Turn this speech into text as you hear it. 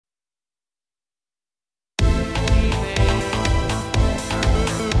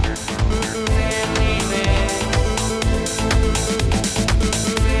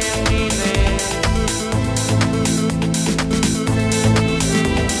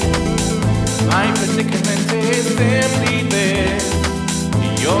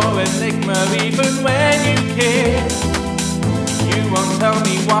even when you kiss. You won't tell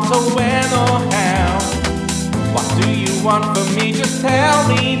me what or when or how. What do you want from me? Just tell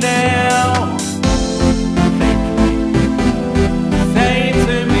me now. Say it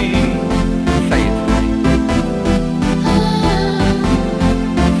to me. Say it to me.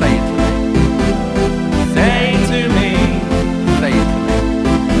 Say it to me. Say it to me. Say it to me.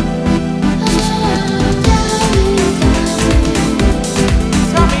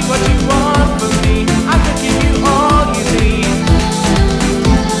 Tell me what you want from me. I can give you all you need.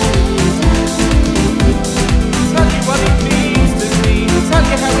 Tell you what it means to me. Tell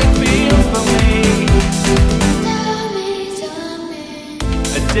you how it feels for me.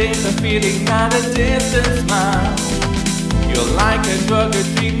 Addicted, feeling at a distant smile. You're like a drug, a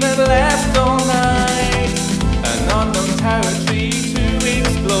dream that lasts all night. An unknown territory to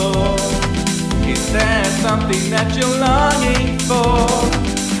explore. Is there something that you're longing for?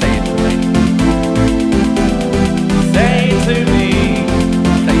 Say it to me. Say it to me.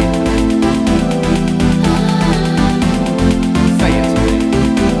 Say it to me. Say it to me.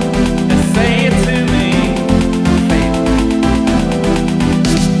 Say it to me. Say it to me.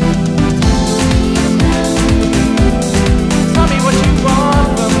 Tell me what you want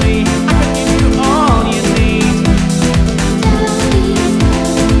from me. I can give you all you need.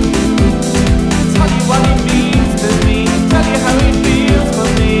 Tell you what it means to me. Tell you how it feels for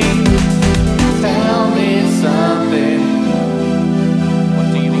me. Tell me something. What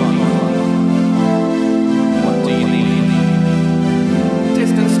do you want? What do you need?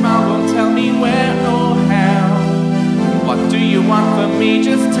 Distant smile won't tell me where or how. What do you want from me?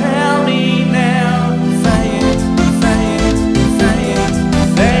 Just tell